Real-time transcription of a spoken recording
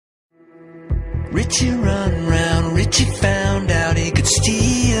Richie run round, Richie found out he could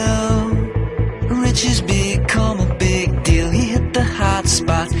steal. Richie's become a big deal. He hit the hot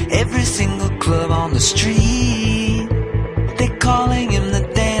spots, every single club on the street. They're calling him the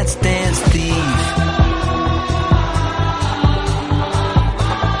dance thief.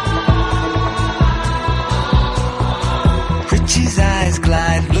 Richie's eyes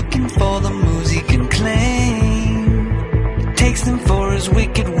glide, looking for the moves he can claim. Takes them for his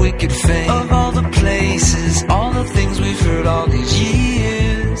wicked fame. Of all the places, all the things we've heard all these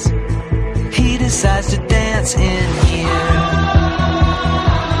years, he decides to dance in here.